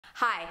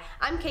Hi,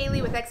 I'm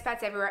Kalie with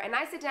Expats Everywhere, and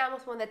I sit down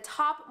with one of the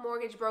top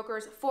mortgage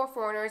brokers for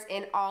foreigners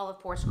in all of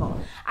Portugal.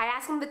 I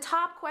ask him the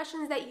top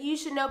questions that you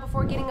should know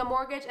before getting a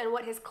mortgage and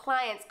what his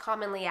clients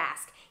commonly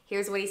ask.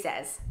 Here's what he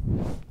says.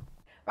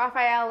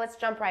 Rafael, let's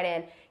jump right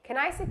in. Can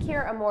I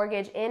secure a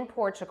mortgage in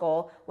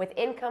Portugal with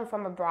income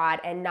from abroad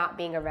and not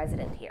being a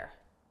resident here?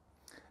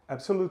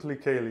 Absolutely,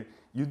 Kalie.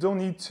 You don't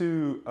need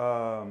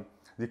to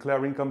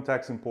declare income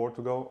tax in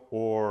Portugal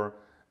or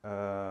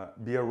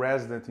be a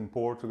resident in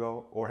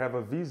Portugal or have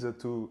a visa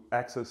to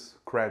access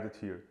credit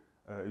here.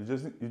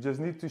 You just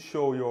need to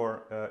show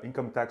your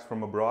income tax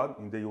from abroad.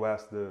 In the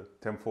US, the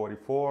 1040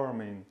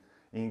 form, in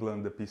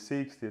England, the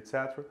P60,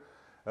 etc.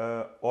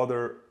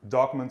 Other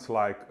documents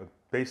like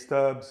pay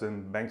stubs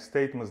and bank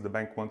statements. The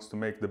bank wants to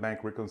make the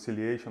bank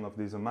reconciliation of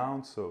these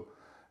amounts, so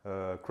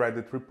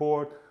credit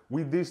report.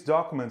 With these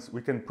documents,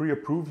 we can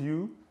pre-approve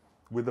you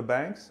with the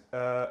banks,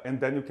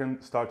 and then you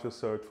can start your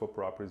search for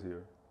properties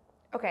here.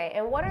 Okay,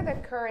 and what are the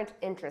current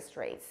interest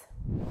rates?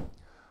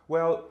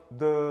 Well,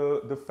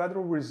 the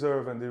Federal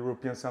Reserve and the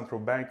European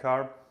Central Bank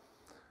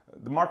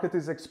the market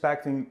is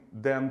expecting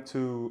them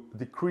to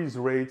decrease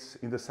rates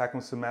in the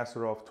second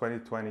semester of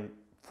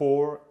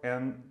 2024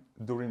 and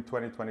during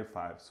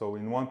 2025, so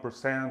in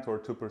 1% or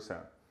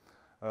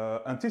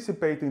 2%.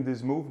 Anticipating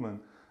this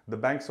movement, the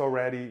banks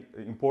already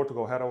in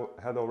Portugal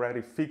had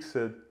already fixed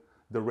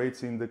the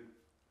rates in the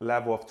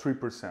level of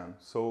 3%,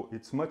 so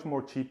it's much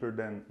more cheaper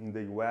than in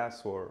the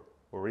US or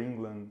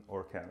England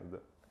or Canada.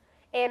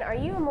 And are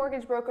you a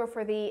mortgage broker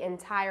for the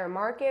entire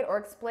market, or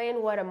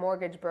explain what a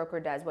mortgage broker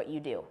does, what you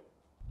do?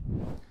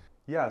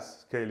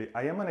 Yes, Kalie,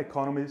 I am an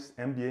economist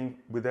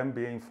with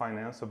MBA in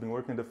finance. I've been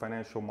working in the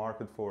financial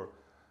market for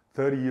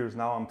 30 years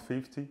now. I'm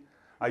 50.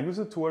 I used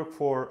it to work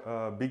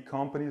for big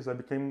companies. I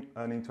became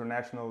an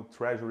international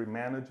treasury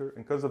manager.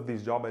 And because of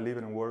this job, I live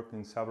and work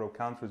in several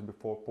countries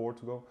before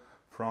Portugal,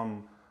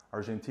 from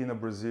Argentina,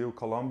 Brazil,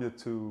 Colombia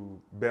to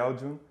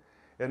Belgium.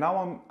 And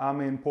now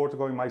I'm in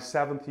Portugal in my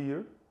 7th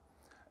year.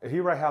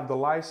 Here I have the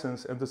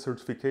license and the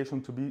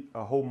certification to be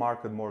a whole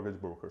market mortgage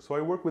broker. So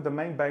I work with the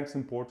main banks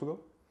in Portugal.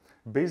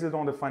 Based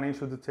on the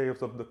financial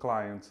details of the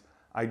clients,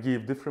 I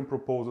give different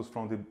proposals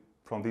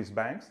from these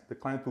banks. The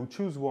client will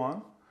choose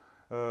one.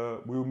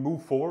 We'll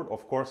move forward.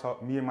 Of course,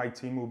 me and my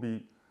team will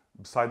be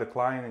beside the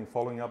client and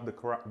following up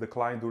the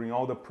client during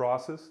all the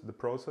process.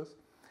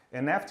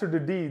 And after the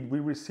deed, we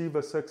receive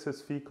a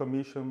success fee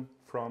commission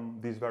from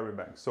these very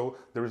banks. So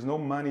there is no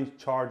money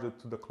charged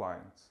to the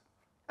clients.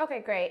 Okay,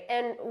 great.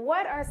 And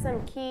what are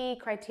some key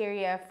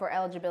criteria for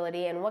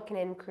eligibility, and what can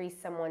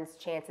increase someone's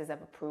chances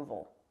of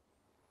approval?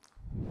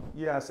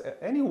 Yes,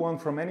 anyone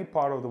from any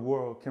part of the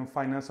world can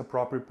finance a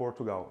property in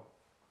Portugal,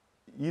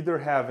 either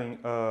having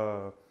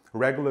a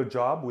regular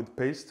job with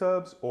pay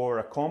stubs or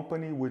a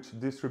company which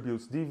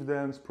distributes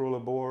dividends,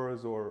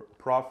 prolabores, or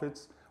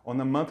profits on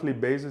a monthly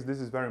basis.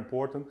 This is very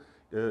important.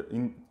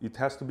 It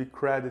has to be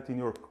credited in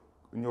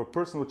your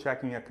personal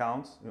checking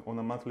accounts on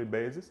a monthly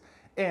basis,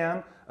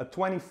 and a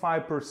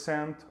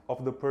 25%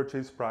 of the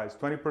purchase price,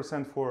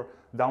 20% for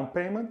down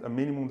payment, a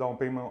minimum down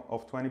payment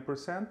of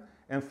 20%,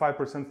 and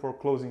 5% for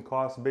closing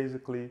costs,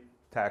 basically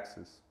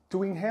taxes.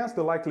 To enhance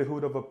the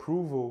likelihood of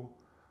approval,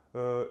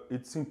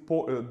 it's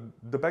important.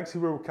 The banks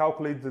here will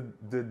calculate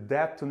the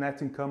debt to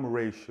net income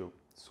ratio.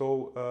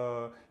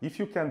 So if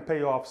you can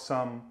pay off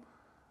some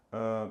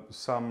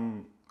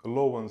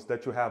loans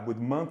that you have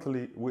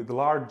with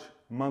large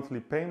monthly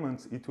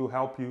payments, it will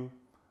help you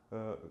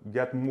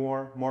get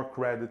more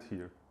credit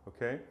here.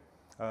 Okay.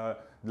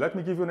 Let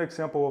me give you an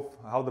example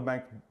of how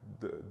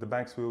the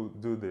banks will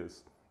do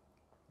this.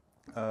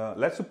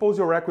 Let's suppose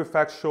your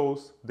Equifax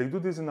shows they do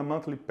this in a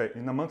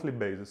monthly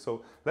basis.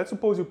 So let's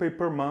suppose you pay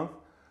per month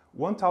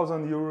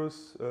 1,000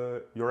 euros.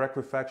 Your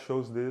Equifax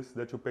shows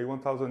that you pay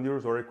 1,000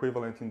 euros or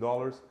equivalent in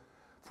dollars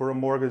for a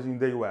mortgage in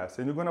the US,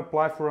 and you're going to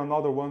apply for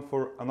another one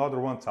for another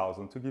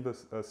 1,000, to give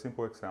a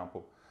simple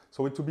example.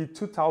 So it will be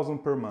 2,000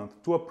 per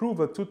month. To approve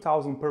a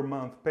 2,000 per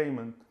month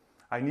payment,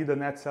 I need a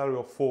net salary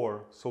of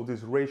 4. So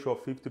this ratio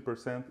of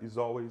 50% is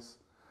always,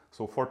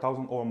 so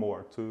 4,000 or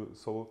more,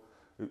 so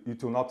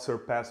it will not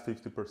surpass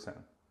 50%.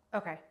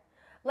 Okay.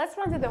 Let's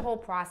run through the whole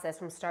process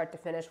from start to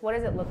finish. What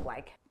does it look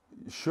like?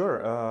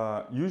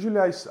 Sure. Usually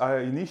I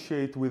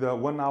initiate with a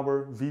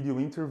 1-hour video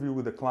interview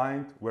with the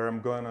client where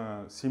I'm going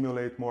to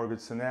simulate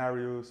mortgage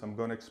scenarios. I'm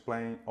going to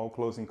explain all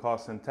closing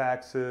costs and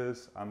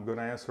taxes. I'm going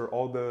to answer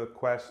all the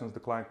questions the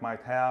client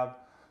might have.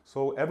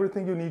 So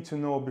everything you need to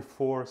know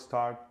before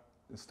start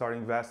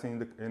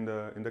investing in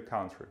the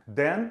country.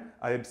 Then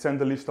I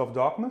send a list of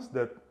documents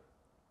that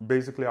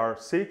basically are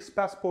 6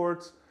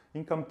 passports,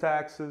 income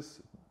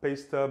taxes, pay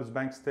stubs,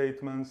 bank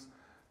statements,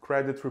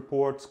 credit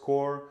report,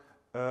 score,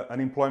 an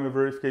employment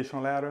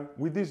verification letter.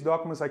 With these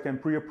documents, I can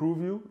pre-approve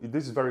you.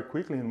 This is very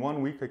quickly. In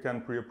 1 week, I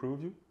can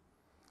pre-approve you.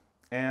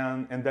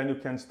 And then you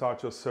can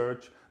start your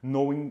search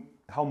knowing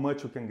how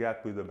much you can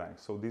get with the bank.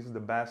 So this is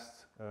the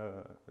best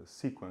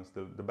sequence.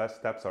 The best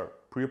steps are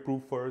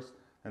pre-approve first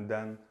and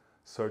then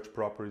search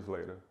properties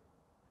later.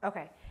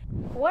 Okay.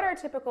 What are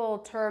typical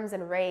terms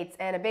and rates?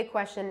 And a big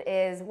question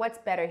is, what's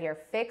better here,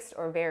 fixed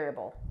or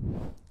variable?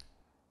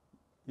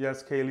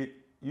 Yes, Kalie.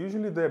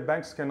 Usually the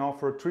banks can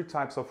offer three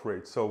types of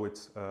rates. So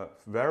it's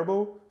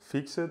variable,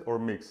 fixed, or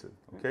mixed.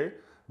 Okay.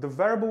 The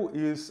variable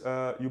is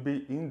you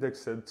be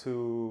indexed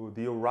to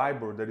the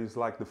Euribor, that is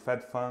like the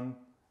Fed fund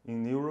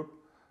in Europe.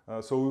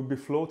 So we'll be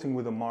floating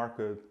with the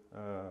market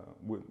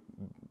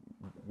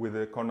with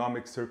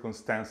economic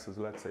circumstances,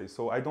 let's say.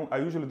 So I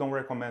usually don't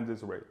recommend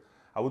this rate.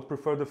 I would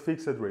prefer the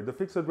fixed rate. The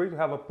fixed rate, you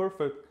have a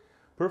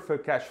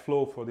perfect cash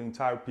flow for the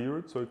entire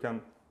period, so you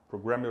can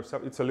program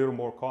yourself. It's a little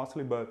more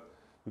costly, but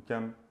you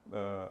can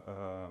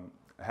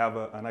have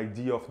an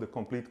idea of the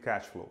complete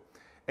cash flow.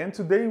 And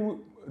today,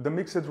 the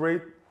mixed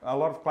rate, a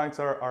lot of clients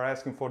are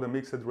asking for the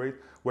mixed rate,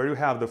 where you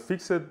have the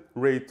fixed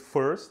rate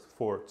first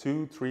for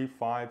 2, 3,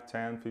 5,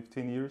 10,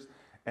 15 years,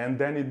 and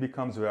then it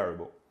becomes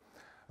variable.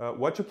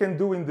 What you can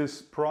do in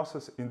this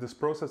process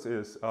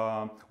is,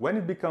 when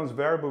it becomes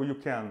variable, you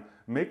can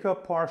make a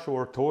partial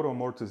or total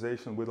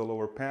amortization with a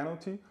lower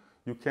penalty.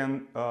 You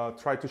can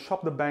try to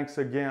shop the banks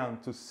again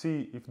to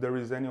see if there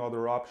is any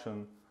other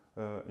option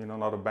in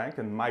another bank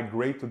and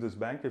migrate to this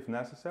bank if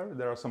necessary.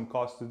 There are some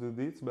costs to do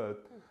this,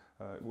 but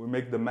we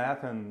make the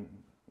math and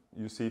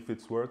you see if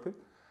it's worth it.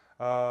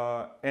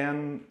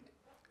 And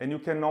you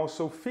can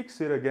also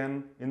fix it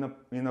again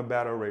in a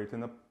better rate,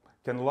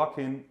 can lock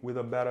in with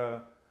a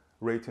better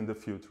rate in the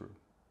future.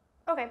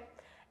 Okay.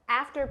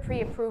 After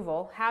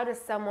pre-approval, how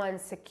does someone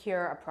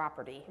secure a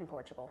property in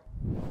Portugal?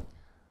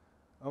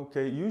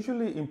 Okay,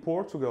 usually in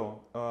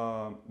Portugal,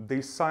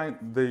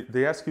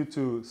 they ask you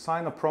to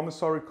sign a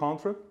promissory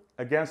contract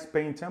against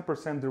paying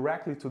 10%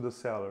 directly to the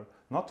seller,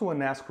 not to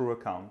an escrow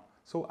account.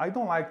 So I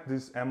don't like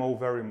this MO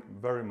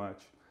very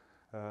much.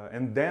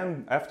 And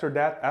then after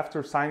that,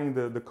 after signing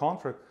the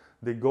contract,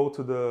 they go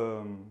to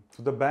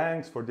the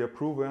banks for the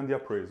approval and the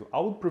appraisal. I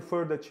would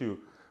prefer that you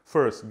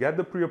first get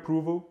the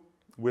pre-approval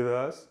with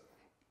us.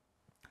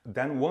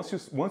 Then once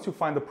you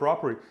find the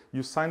property,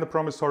 you sign the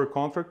promissory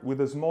contract with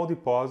a small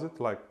deposit,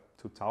 like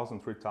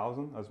 2,000,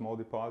 3,000, a small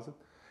deposit,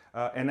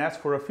 and ask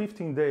for a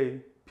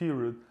 15-day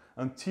period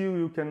until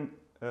you can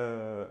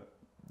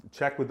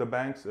check with the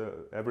banks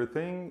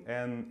everything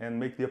and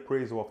make the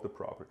appraisal of the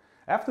property.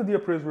 After the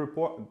appraisal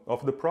report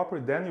of the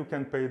property, then you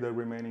can pay the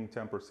remaining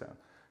 10%,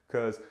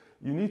 because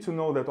you need to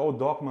know that all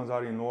documents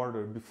are in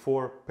order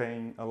before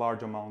paying a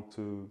large amount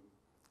to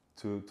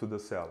the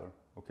seller.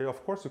 Okay,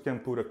 of course you can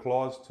put a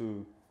clause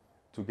to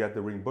get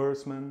the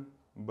reimbursement,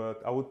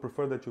 but I would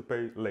prefer that you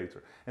pay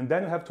later. And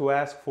then you have to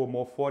ask for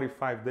more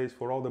 45 days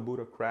for all the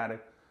bureaucratic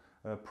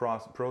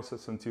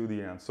process until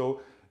the end.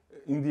 So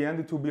in the end,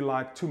 it will be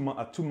like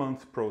a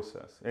 2-month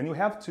process, and you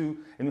have to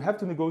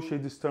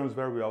negotiate these terms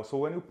very well. So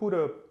when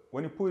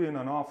you put in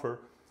an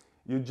offer,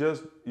 you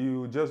just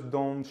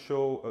don't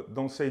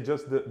say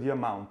just the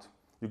amount.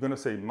 You're gonna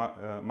say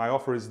my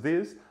offer is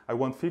this. I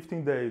want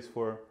 15 days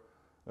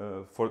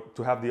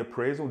to have the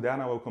appraisal. Then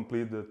I will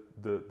complete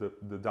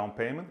the down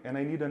payment, and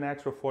I need an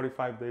extra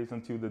 45 days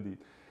until the deed.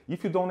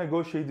 If you don't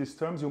negotiate these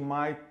terms, you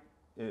might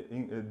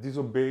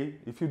disobey.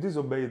 If you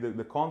disobey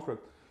the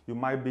contract, you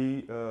might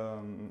be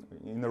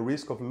in a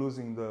risk of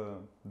losing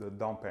the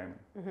down payment.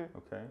 Mm-hmm.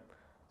 Okay,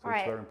 so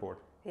it's very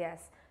important.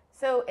 Yes.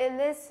 So in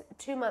this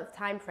 2-month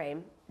time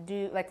frame,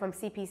 like from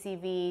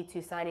CPCV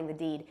to signing the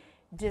deed,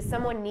 does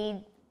someone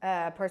need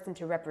a person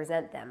to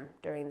represent them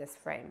during this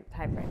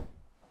time frame?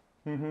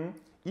 Mm-hmm.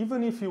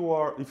 Even if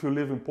you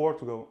live in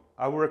Portugal,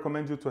 I would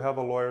recommend you to have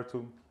a lawyer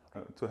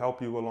to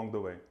help you along the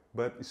way.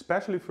 But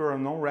especially if you're a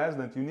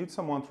non-resident, you need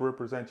someone to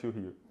represent you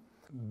here.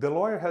 The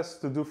lawyer has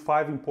to do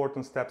 5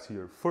 important steps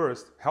here.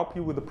 First, help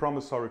you with the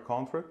promissory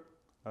contract,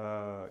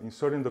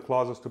 inserting the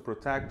clauses to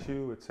protect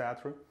you,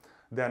 etc.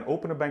 Then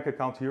open a bank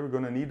account here. You're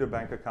going to need a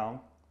bank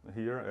account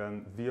here,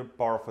 and via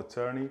power of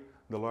attorney,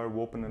 the lawyer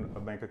will open a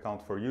bank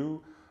account for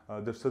you.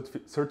 The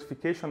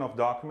certification of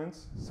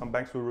documents. Some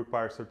banks will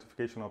require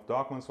certification of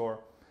documents, or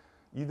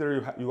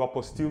either you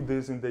apostille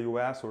this in the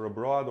US or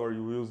abroad, or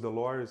you use the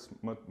lawyer. It's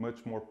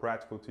much more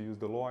practical to use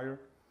the lawyer.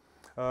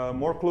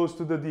 More close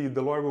to the deed,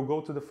 the lawyer will go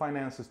to the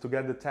finances to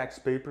get the tax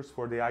papers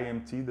for the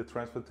IMT, the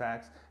transfer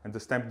tax, and the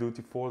stamp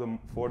duty for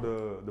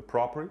the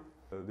property.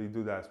 They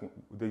do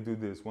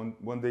this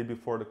one day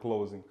before the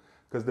closing,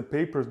 because the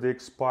papers, they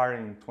expire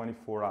in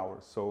 24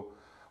 hours. So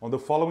on the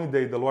following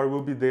day, the lawyer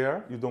will be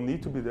there. You don't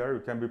need to be there.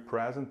 You can be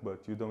present, but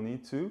you don't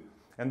need to.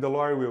 And the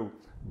lawyer will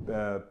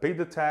pay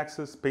the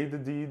taxes, pay the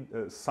deed,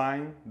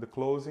 sign the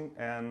closing,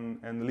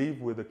 and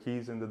leave with the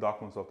keys and the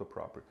documents of the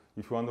property.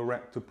 If you want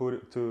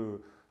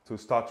to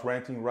start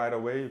renting right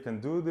away, you can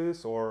do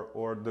this,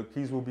 or the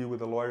keys will be with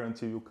the lawyer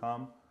until you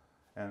come,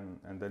 and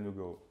then you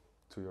go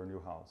to your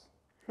new house.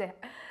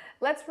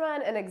 Let's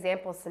run an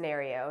example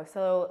scenario.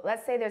 So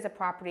let's say there's a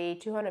property,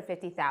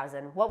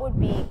 $250,000. What would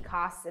be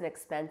costs and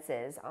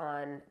expenses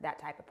on that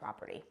type of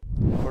property?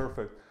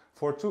 Perfect.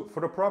 For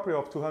the property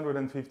of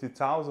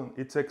 $250,000,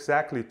 it's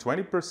exactly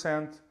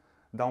 20%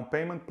 down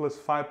payment plus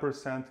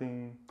 5%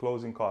 in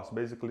closing costs,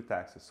 basically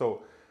taxes.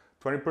 So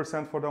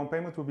 20% for down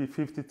payment would be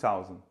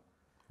 $50,000,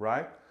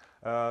 right?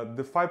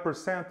 The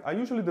 5%, I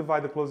usually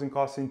divide the closing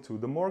costs into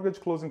the mortgage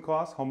closing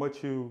costs, how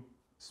much you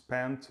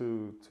spend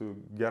to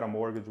get a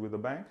mortgage with the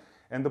bank,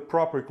 and the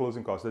property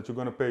closing costs that you're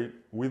going to pay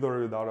with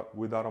or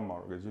without a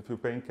mortgage. If you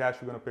pay in cash,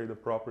 you're going to pay the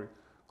property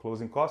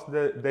closing cost.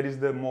 That is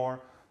the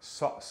more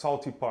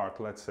salty part,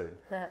 let's say.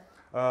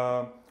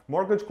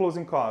 Mortgage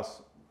closing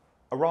costs,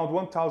 around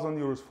 1,000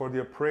 euros for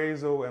the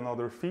appraisal and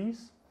other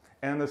fees,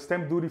 and the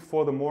stamp duty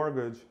for the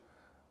mortgage,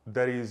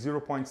 that is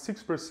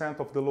 0.6%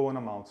 of the loan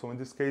amount. So in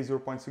this case,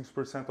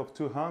 0.6% of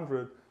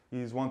 200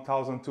 is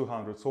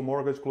 1,200. So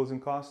mortgage closing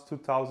costs,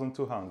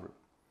 2,200.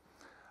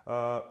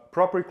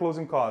 Property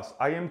closing costs,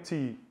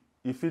 IMT,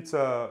 if it's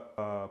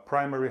a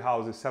primary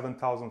house, is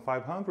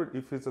 7,500.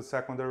 If it's a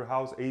secondary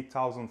house,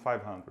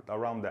 8,500,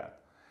 around that.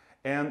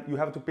 And you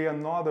have to pay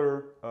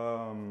another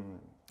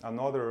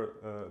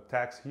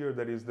tax here,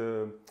 that is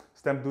the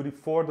stamp duty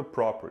for the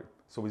property.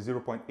 So it's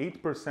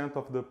 0.8%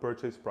 of the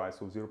purchase price.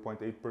 So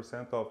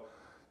 0.8% of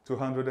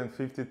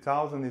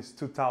 250,000 is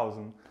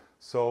 2,000.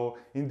 So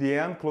in the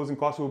end, closing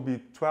costs will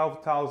be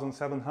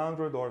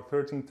 12,700 or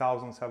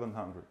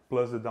 13,700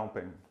 plus the down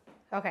payment.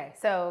 Okay,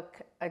 so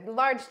a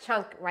large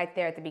chunk right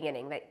there at the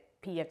beginning that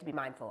you have to be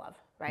mindful of,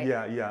 right?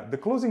 Yeah. The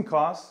closing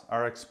costs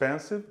are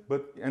expensive,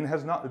 and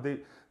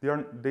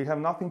they have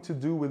nothing to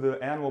do with the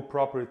annual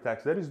property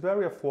tax. That is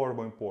very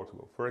affordable in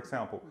Portugal. For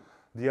example,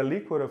 the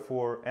alíquota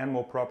for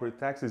annual property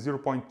tax is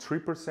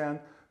 0.3%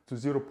 to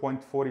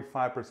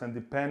 0.45%,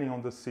 depending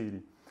on the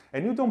city.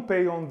 And you don't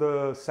pay on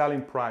the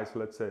selling price,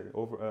 let's say.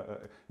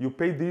 You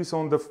pay this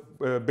on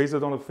based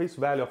on the face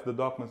value of the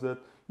documents that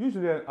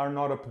usually are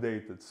not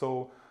updated.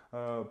 So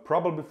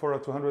probably for a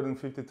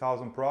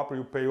 250,000 property,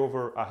 you pay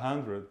over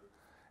 100.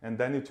 And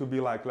then it will be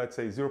like, let's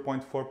say,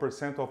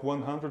 0.4% of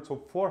 100, so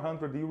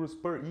 400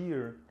 euros per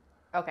year.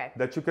 Okay.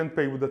 That you can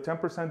pay with a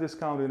 10%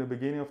 discount in the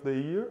beginning of the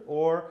year,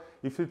 or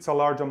if it's a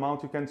large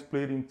amount, you can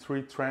split in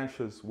 3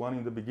 tranches, one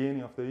in the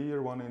beginning of the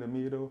year, one in the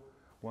middle,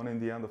 one in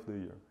the end of the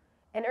year.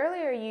 And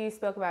earlier you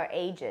spoke about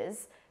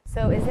ages.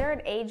 So is there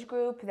an age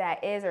group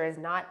that is or is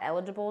not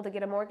eligible to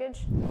get a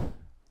mortgage?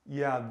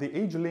 Yeah, the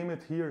age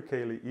limit here,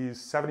 Kalie, is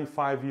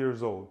 75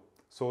 years old.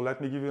 So let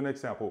me give you an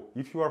example.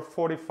 If you are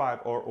 45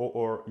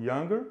 or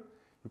younger,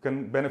 you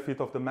can benefit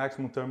of the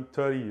maximum term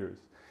 30 years.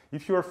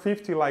 If you are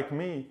 50 like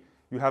me,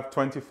 you have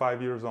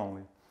 25 years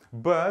only.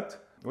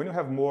 But when you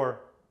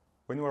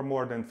are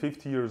more than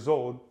 50 years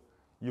old,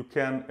 you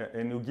can,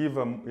 and you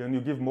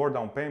give more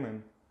down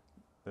payment,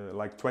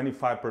 like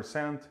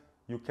 25%,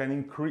 you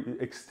can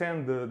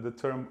extend the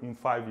term in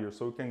 5 years.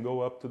 So you can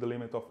go up to the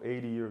limit of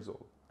 80 years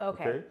old.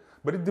 Okay?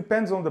 But it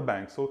depends on the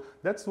bank. So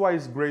that's why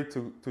it's great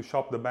to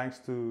shop the banks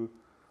to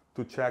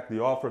check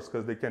the offers,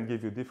 because they can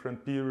give you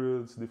different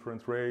periods,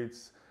 different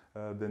rates,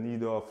 the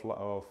need of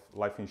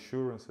life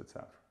insurance,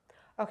 etc.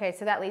 Okay,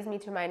 so that leads me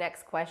to my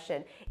next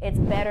question. It's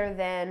better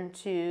then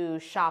to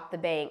shop the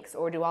banks,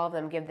 or do all of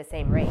them give the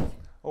same rate?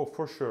 Oh,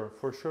 for sure.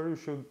 For sure you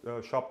should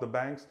shop the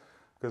banks,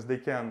 because they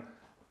can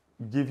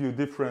give you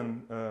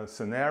different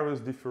scenarios,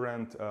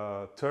 different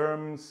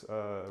terms,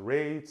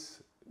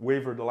 rates,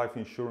 waiver the life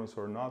insurance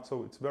or not.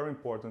 So it's very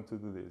important to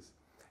do this.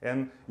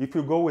 And if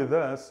you go with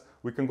us,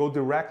 we can go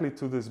directly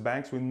to these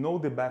banks. We know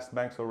the best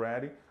banks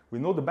already. We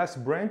know the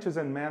best branches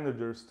and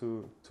managers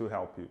to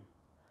help you.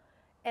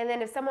 And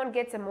then if someone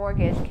gets a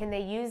mortgage, can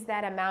they use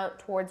that amount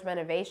towards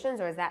renovations,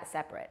 or is that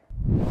separate?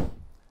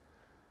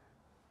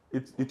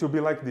 It will be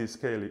like this,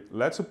 Kalie.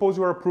 Let's suppose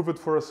you are approved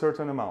for a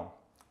certain amount.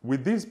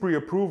 With this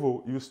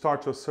pre-approval, you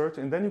start your search,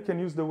 and then you can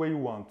use the way you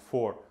want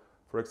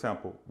for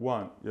example,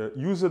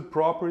 used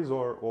properties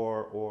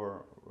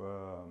or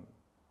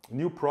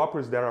new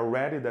properties that are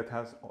ready, that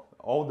has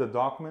all the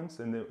documents,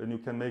 and you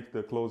can make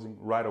the closing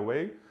right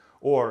away.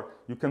 Or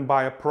you can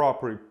buy a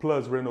property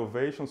plus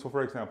renovation. So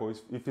for example,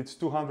 if it's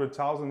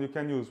 200,000, you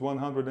can use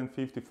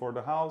 150 for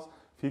the house,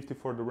 50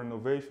 for the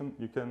renovation.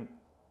 You can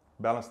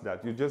balance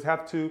that. You just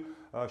have to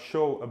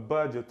show a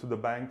budget to the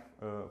bank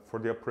for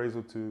the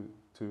appraisal to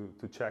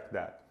check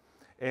that.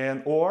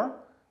 And or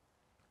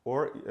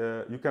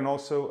you can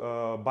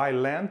also buy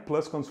land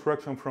plus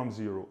construction from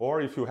zero.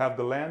 Or if you have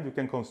the land, you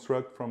can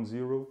construct from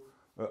zero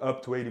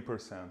up to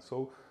 80%.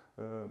 So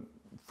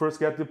first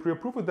get the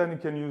pre-approved, then you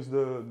can use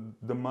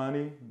the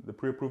money, the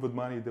pre-approved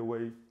money, the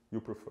way you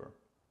prefer.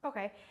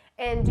 Okay.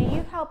 And do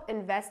you help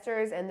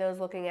investors and those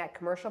looking at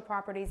commercial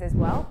properties as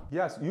well?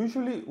 Yes.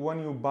 Usually when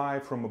you buy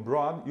from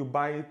abroad, you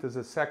buy it as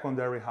a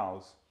secondary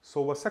house.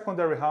 So a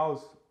secondary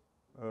house,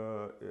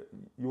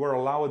 you are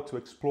allowed to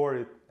explore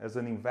it as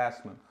an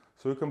investment.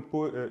 So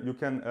you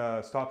can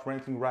start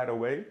renting right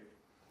away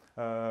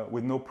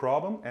with no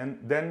problem, and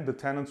then the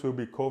tenants will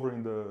be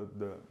covering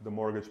the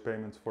mortgage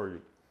payments for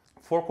you.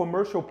 For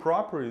commercial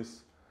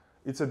properties,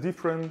 it's a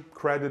different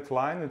credit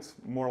line. It's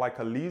more like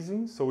a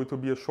leasing, so it will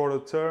be a shorter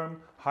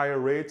term, higher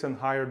rates and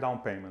higher down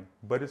payment.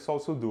 But it's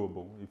also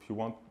doable. If you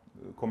want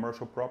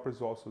commercial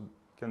properties, you also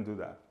can do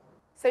that.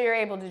 So you're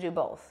able to do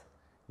both?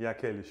 Yeah,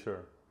 Kalie,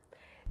 sure.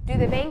 Do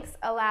the banks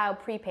allow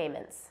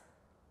prepayments?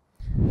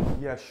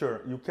 Yeah,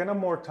 sure. You can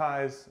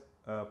amortize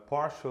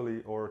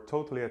partially or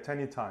totally at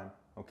any time,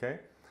 okay?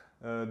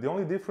 The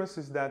only difference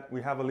is that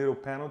we have a little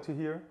penalty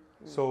here.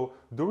 So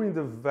during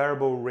the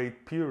variable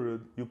rate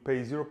period, you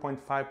pay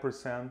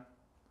 0.5%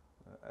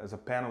 as a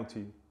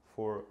penalty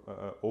for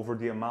over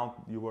the amount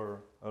you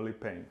are early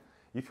paying.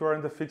 If you are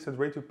in the fixed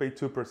rate, you pay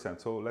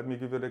 2%. So let me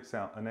give you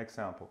an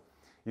example.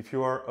 If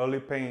you are early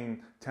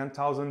paying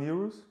 10,000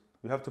 euros,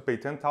 you have to pay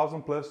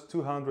 10,000 plus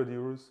 200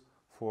 euros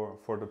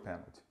for the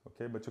penalty.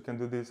 Okay, but you can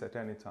do this at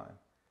any time.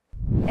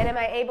 And am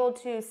I able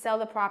to sell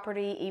the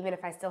property even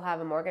if I still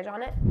have a mortgage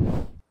on it?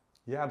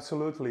 Yeah,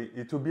 absolutely.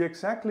 It will be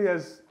exactly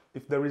as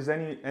if there is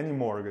any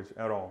mortgage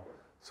at all.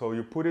 So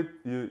you put it,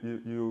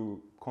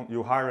 you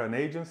hire an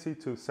agency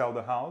to sell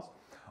the house.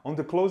 On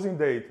the closing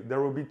date,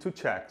 there will be 2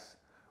 checks.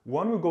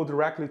 One will go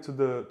directly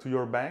to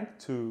your bank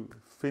to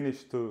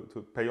finish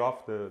to pay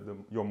off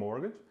your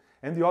mortgage,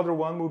 and the other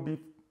one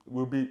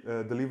will be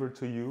delivered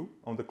to you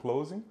on the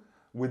closing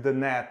with the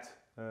net,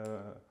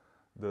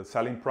 the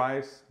selling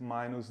price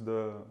minus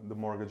the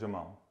mortgage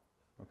amount.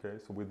 Okay,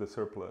 so with the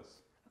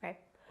surplus. Okay.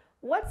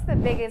 What's the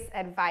biggest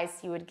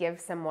advice you would give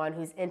someone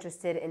who's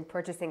interested in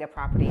purchasing a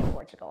property in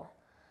Portugal?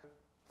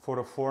 For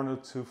a foreigner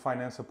to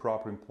finance a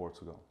property in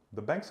Portugal,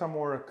 the banks are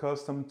more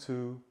accustomed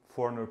to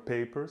foreigner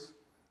papers.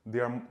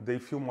 They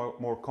feel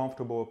more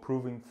comfortable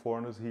approving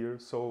foreigners here.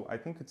 So I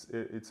think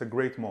it's a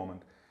great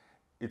moment.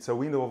 It's a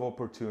window of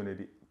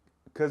opportunity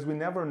because we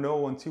never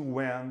know until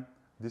when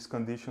these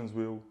conditions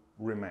will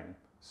remain.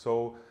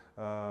 So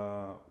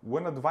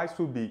one advice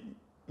would be,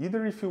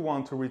 either if you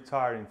want to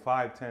retire in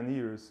 5-10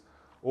 years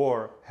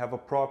or have a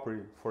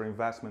property for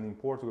investment in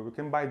Portugal, you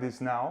can buy this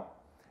now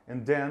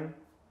and then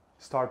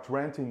start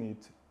renting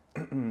it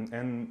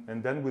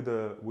and then with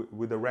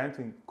the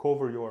renting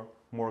cover your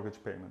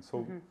mortgage payment.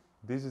 So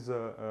this is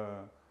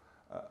a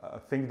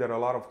thing that a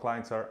lot of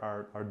clients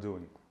are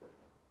doing.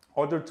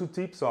 Other 2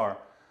 tips are,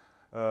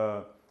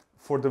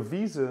 for the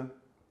visa,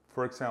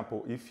 for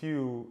example, if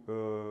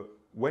you,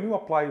 when you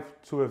apply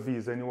to a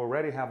visa and you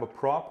already have a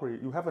property,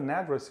 you have an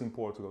address in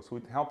Portugal, so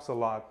it helps a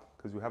lot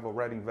because you have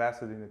already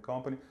invested in the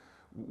company.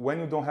 When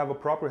you don't have a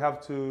property, you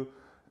have to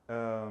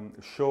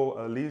show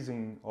a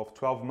leasing of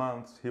 12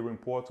 months here in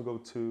Portugal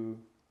to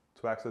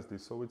access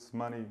this. So it's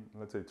money,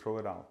 let's say, throw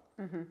it out.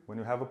 When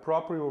you have a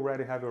property, you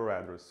already have your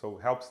address. So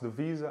it helps the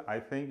visa,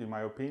 I think, in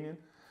my opinion.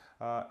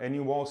 And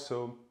you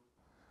also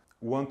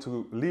want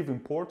to live in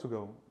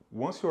Portugal.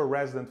 Once you're a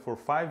resident for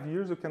 5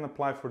 years, you can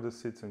apply for the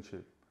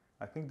citizenship.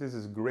 I think this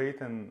is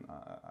great, and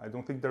I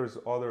don't think there's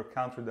other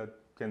country that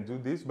can do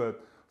this,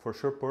 but for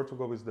sure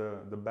Portugal is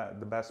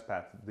the best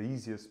path, the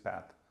easiest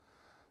path.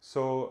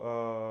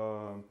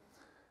 So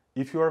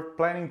if you are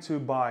planning to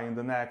buy in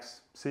the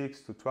next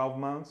 6 to 12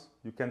 months,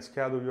 you can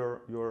schedule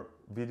your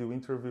video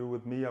interview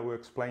with me. I will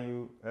explain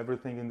you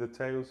everything in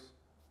details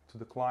to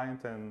the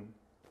client and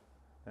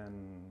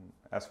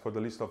ask for the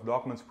list of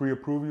documents,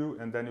 pre-approve you,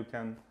 and then you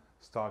can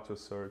start your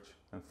search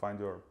and find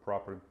your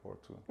property in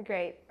Portugal.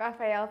 Great.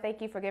 Rafael,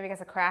 thank you for giving us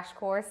a crash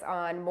course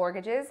on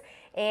mortgages.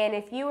 And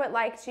if you would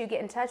like to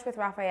get in touch with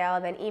Rafael,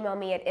 then email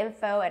me at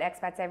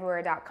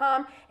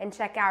info@expatseverywhere.com and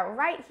check out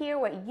right here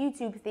what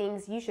YouTube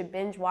things you should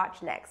binge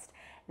watch next.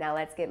 Now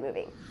let's get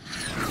moving.